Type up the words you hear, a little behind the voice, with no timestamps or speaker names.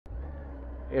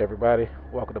Hey everybody,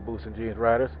 welcome to Boots and Jeans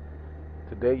Riders.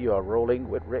 Today you are rolling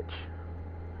with Rich.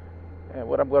 And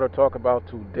what I'm going to talk about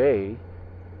today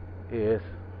is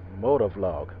Moto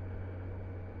Vlog.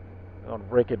 I'm going to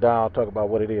break it down, talk about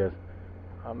what it is.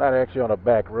 I'm not actually on a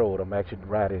back road, I'm actually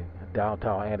riding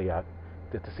downtown Antioch.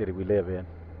 That's the city we live in.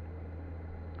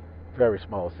 Very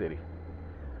small city.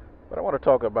 But I want to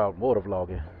talk about motor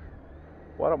vlogging.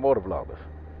 What are motor vloggers?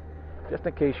 Just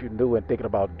in case you're new and thinking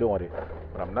about doing it.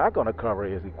 What I'm not going to cover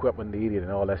is equipment needed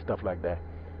and all that stuff like that.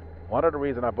 One of the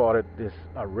reasons I bought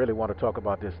I really want to talk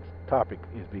about this topic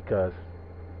is because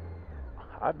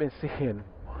I've been seeing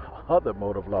other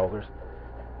motor vloggers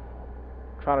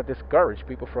trying to discourage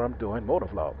people from doing motor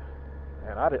vlog,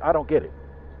 and I don't get it.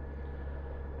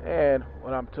 And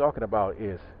what I'm talking about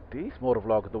is these motor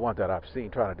vloggers, the ones that I've seen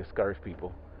trying to discourage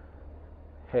people,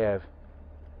 have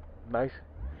nice,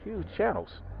 huge channels.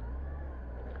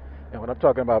 And when I'm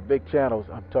talking about big channels,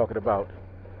 I'm talking about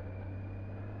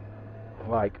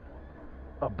like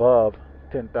above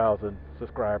 10,000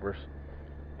 subscribers,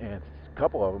 and a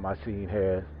couple of them I seen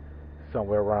had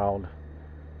somewhere around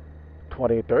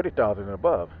 20, 30,000 and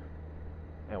above.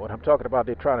 And what I'm talking about,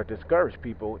 they're trying to discourage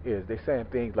people is they're saying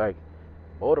things like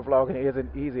motor vlogging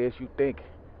isn't easy as you think.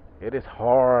 It is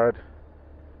hard.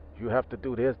 You have to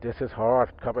do this. This is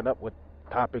hard. Coming up with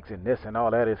topics and this and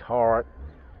all that is hard.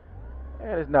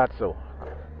 And it's not so.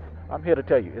 I'm here to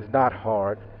tell you, it's not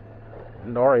hard,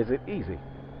 nor is it easy.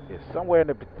 It's somewhere in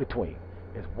the between.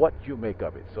 It's what you make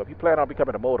of it. So if you plan on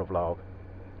becoming a motor vlog,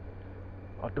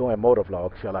 or doing motor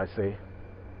vlogs, shall I say,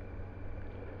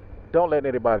 don't let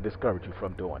anybody discourage you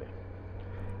from doing it.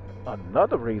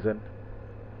 Another reason,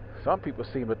 some people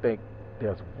seem to think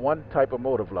there's one type of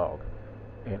motor vlog,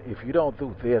 and if you don't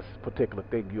do this particular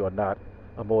thing, you are not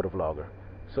a motor vlogger.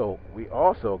 So we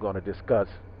also are going to discuss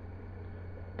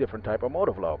different type of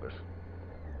motor vloggers.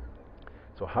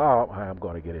 So how I am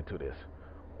going to get into this,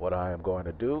 what I am going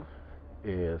to do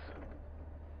is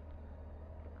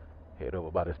head over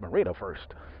by this marina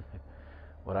first.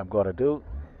 What I'm going to do,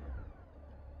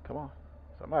 come on,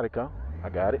 somebody come, I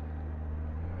got it.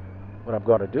 What I'm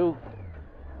going to do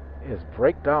is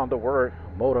break down the word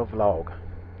motor vlog.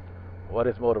 What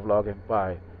is motor vlogging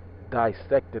by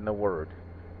dissecting the word.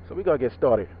 So we're going to get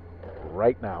started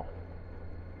right now.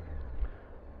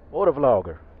 Motor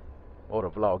vlogger, motor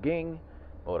vlogging,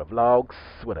 motor vlogs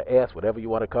with an S, whatever you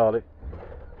want to call it.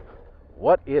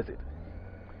 What is it?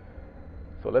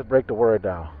 So let's break the word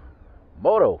down.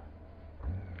 Moto,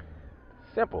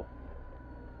 simple.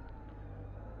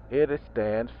 It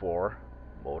stands for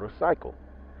motorcycle.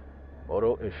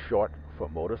 Moto is short for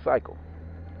motorcycle.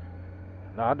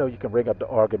 Now I know you can bring up the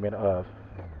argument of,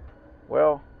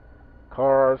 well,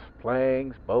 cars,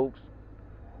 planes, boats,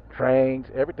 trains,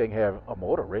 everything have a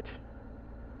motor, Rich.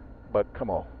 But come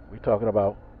on, we're talking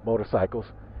about motorcycles,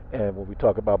 and when we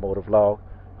talk about motor vlog,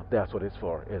 that's what it's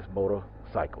for, is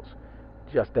motorcycles.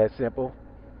 Just that simple,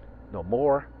 no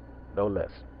more, no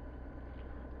less.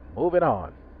 Moving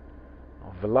on,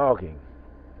 vlogging,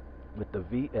 with the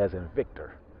V as in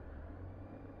Victor.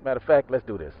 Matter of fact, let's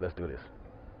do this. We're going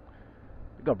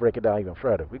to break it down even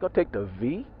further. We're going to take the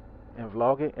V and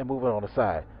vlogging and move it on the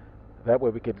side. That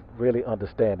way we can really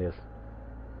understand this.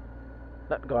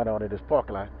 Nothing going on in this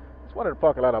parking lot. It's one of the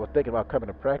parking lot I was thinking about coming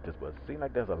to practice, but it seems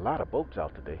like there's a lot of boats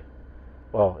out today.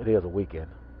 Well, it is a weekend.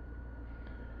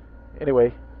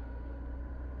 Anyway,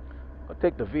 I'll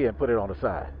take the V and put it on the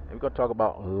side. And we're going to talk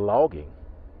about logging.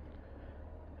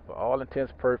 For all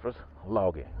intents and purposes,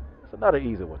 logging. It's another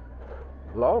easy one.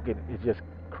 Logging is just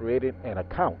creating an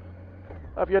account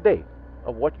of your day,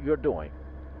 of what you're doing.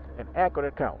 An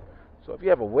accurate account. So if you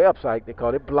have a website, they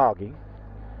call it blogging.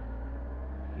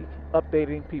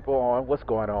 Updating people on what's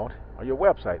going on your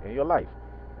website and your life.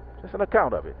 Just an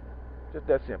account of it. Just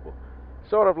that simple.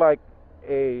 Sort of like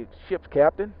a ship's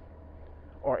captain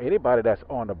or anybody that's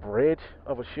on the bridge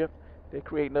of a ship, they're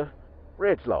creating a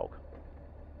bridge log.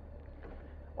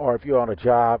 Or if you're on a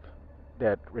job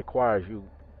that requires you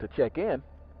to check in,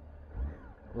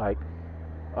 like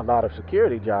a lot of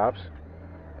security jobs,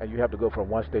 and you have to go from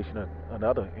one station to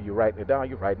another, and you're writing it down,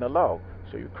 you're writing a log.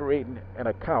 So you're creating an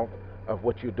account of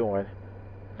what you're doing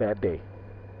that day.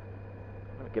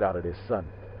 I'm going to get out of this sun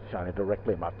shining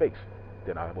directly in my face.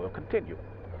 Then I will continue.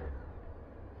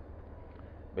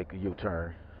 Make a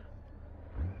U-turn.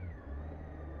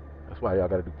 That's why y'all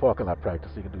got to do parking lot practice.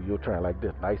 So you can do U-turn like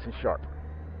this, nice and sharp.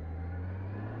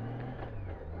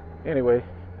 Anyway,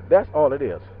 that's all it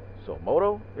is. So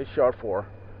moto is short for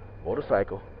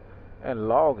motorcycle, and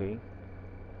logging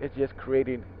is just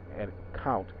creating an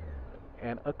account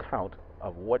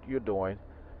of what you're doing,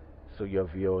 so your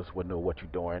viewers will know what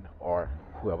you're doing or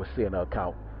whoever's seeing the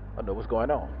account will know what's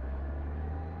going on.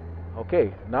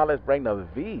 Okay, now let's bring the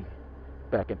V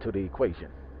back into the equation,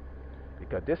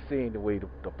 because this seems to be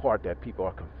the part that people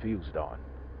are confused on.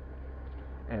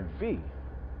 And V,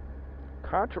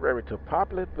 contrary to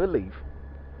popular belief,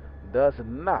 does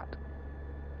not,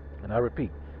 and I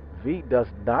repeat, V does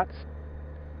not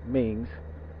means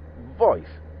voice.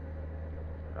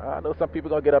 I know some people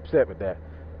are going to get upset with that,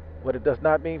 but it does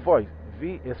not mean voice.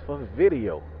 V is for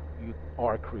video. You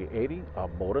are creating a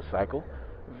motorcycle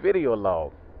video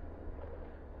log.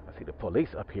 I see the police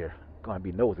up here going to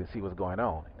be nosy and see what's going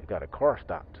on. They got a car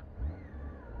stopped.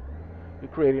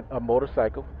 You're creating a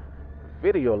motorcycle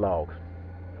video log.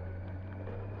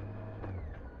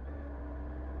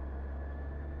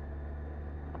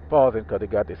 I'm pausing because they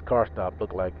got this car stopped.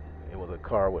 Looked like it was a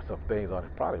car with some things on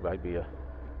it. Probably might be a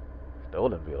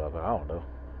stolen vehicle, but I don't know.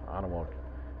 I don't want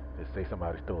to say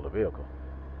somebody stole a vehicle.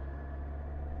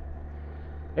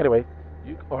 Anyway,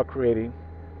 you are creating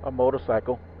a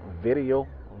motorcycle video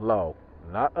log,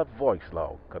 not a voice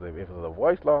log. Because if it was a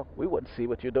voice log, we wouldn't see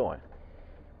what you're doing.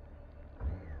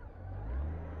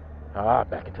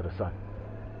 Back into the sun.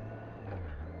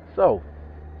 So,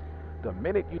 the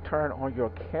minute you turn on your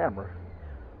camera,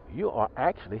 you are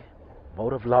actually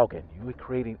motor vlogging. You are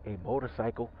creating a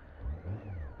motorcycle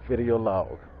video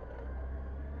log.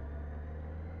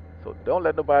 So don't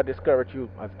let nobody discourage you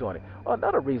from doing it.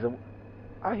 Another reason,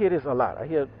 I hear this a lot. I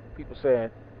hear people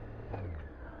saying,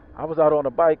 I was out on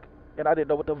a bike and I didn't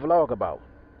know what to vlog about.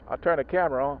 I turned the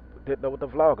camera on, but didn't know what to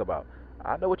vlog about.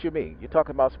 I know what you mean. You're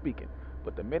talking about speaking.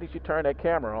 But the minute you turn that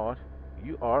camera on,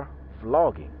 you are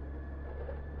vlogging.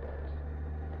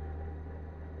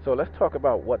 So let's talk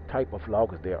about what type of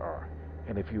vloggers there are.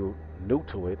 And if you're new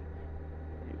to it,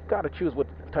 you've got to choose what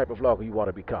type of vlogger you want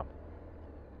to become.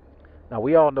 Now,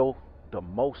 we all know the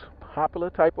most popular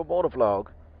type of motovlog,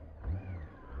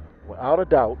 without a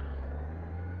doubt,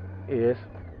 is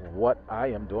what I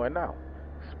am doing now.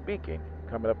 Speaking,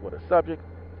 coming up with a subject,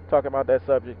 talking about that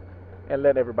subject, and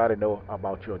letting everybody know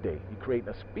about your day. You're creating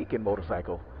a speaking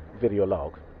motorcycle video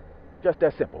log. Just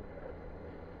that simple.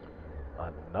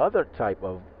 Another type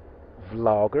of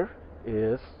vlogger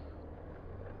is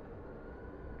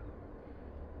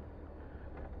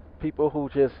people who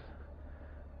just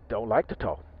don't like to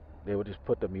talk. They will just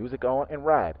put the music on and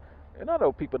ride. And I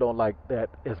know people don't like that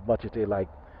as much as they like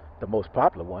the most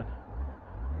popular one,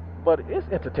 but it's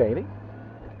entertaining.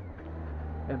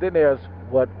 And then there's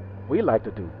what we like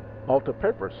to do,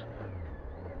 multi-purpose.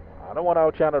 I don't want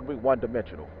our channel to be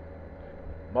one-dimensional.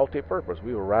 Multi-purpose.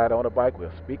 We will ride on a bike,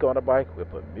 we'll speak on a bike, we'll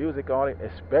put music on it,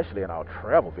 especially in our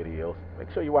travel videos.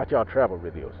 Make sure you watch our travel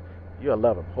videos. You'll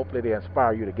love them. Hopefully they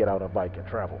inspire you to get out on a bike and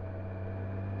travel.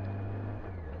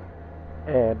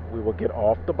 And we will get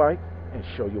off the bike and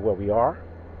show you where we are.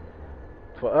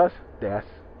 For us, that's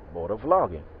motor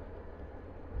vlogging.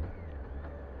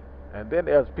 And then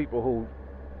there's people who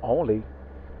only,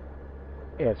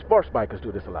 and sports bikers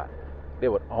do this a lot, they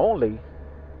would only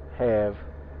have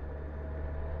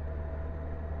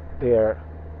their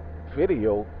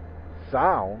video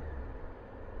sound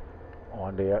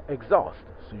on their exhaust,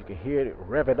 so you can hear it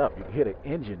revving up, you can hear the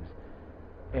engines.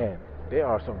 And there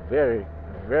are some very,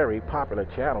 very popular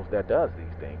channels that does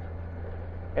these things,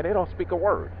 and they don't speak a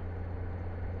word.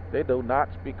 They do not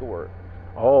speak a word.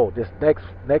 Oh, this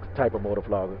next type of motor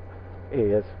vlogger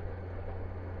is,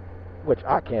 which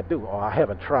I can't do or I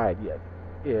haven't tried yet,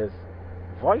 is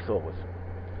voiceovers.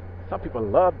 Some people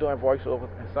love doing voiceovers,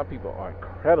 and some people are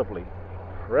incredibly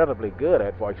good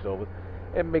at voiceovers,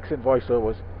 and mixing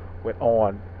voiceovers with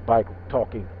on-bike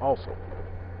talking also.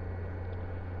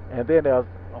 And then there's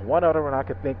one other one I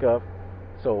could think of.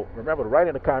 So remember to write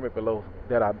in the comment below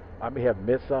that I may have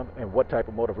missed some, and what type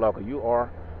of motor vlogger you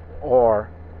are, or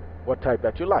what type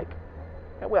that you like.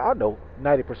 And well, I know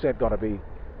 90% going to be,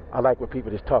 I like when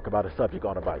people just talk about a subject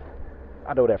on a bike.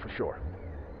 I know that for sure.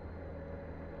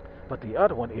 But the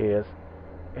other one is,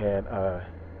 and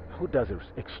who does it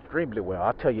extremely well,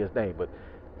 I'll tell you his name, but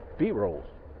B-roll.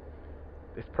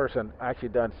 This person actually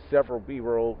done several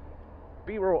B-roll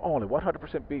only,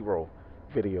 100% B-roll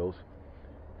videos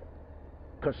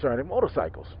concerning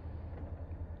motorcycles.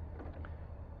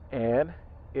 And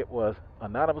it was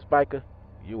Anonymous Biker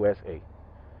USA.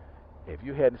 If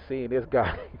you hadn't seen this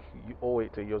guy, you owe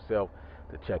it to yourself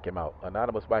to check him out.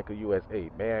 Anonymous Biker USA.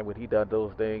 Man, when he done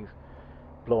those things,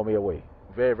 blow me away.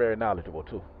 Very, very knowledgeable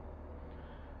too.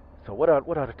 So what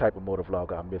other type of motor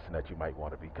vlogger I'm missing that you might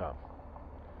want to become?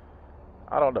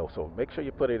 I don't know. So make sure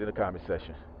you put it in the comment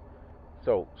section.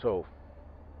 So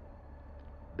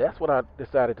that's what I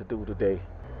decided to do today,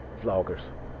 vloggers.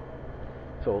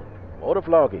 So motor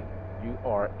vlogging, you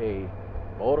are a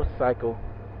motorcycle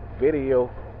video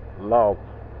log.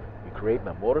 You're creating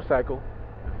a motorcycle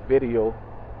video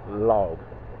log.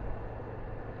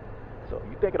 So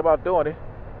you're thinking about doing it,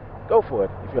 go for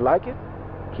it. If you like it,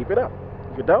 keep it up.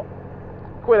 If you don't,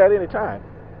 quit at any time.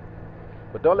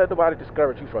 But don't let nobody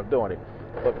discourage you from doing it.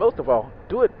 But most of all,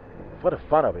 do it for the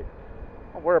fun of it.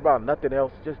 Don't worry about nothing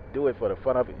else. Just do it for the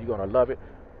fun of it. You're going to love it.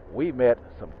 We met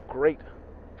some great,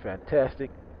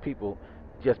 fantastic people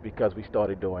just because we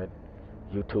started doing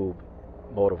YouTube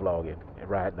motor vlogging and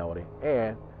riding on it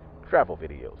and travel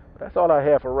videos. But that's all I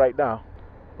have for right now.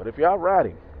 But if y'all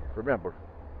riding, remember,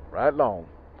 ride long,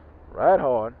 ride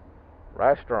hard,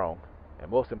 ride strong,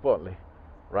 and most importantly,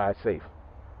 ride safe.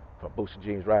 From Boots and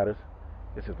Jeans Riders,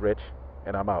 this is Rich,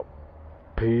 and I'm out.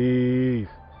 Peace.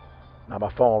 Now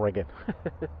my phone ringing.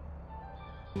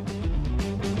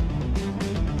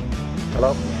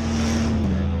 Hello?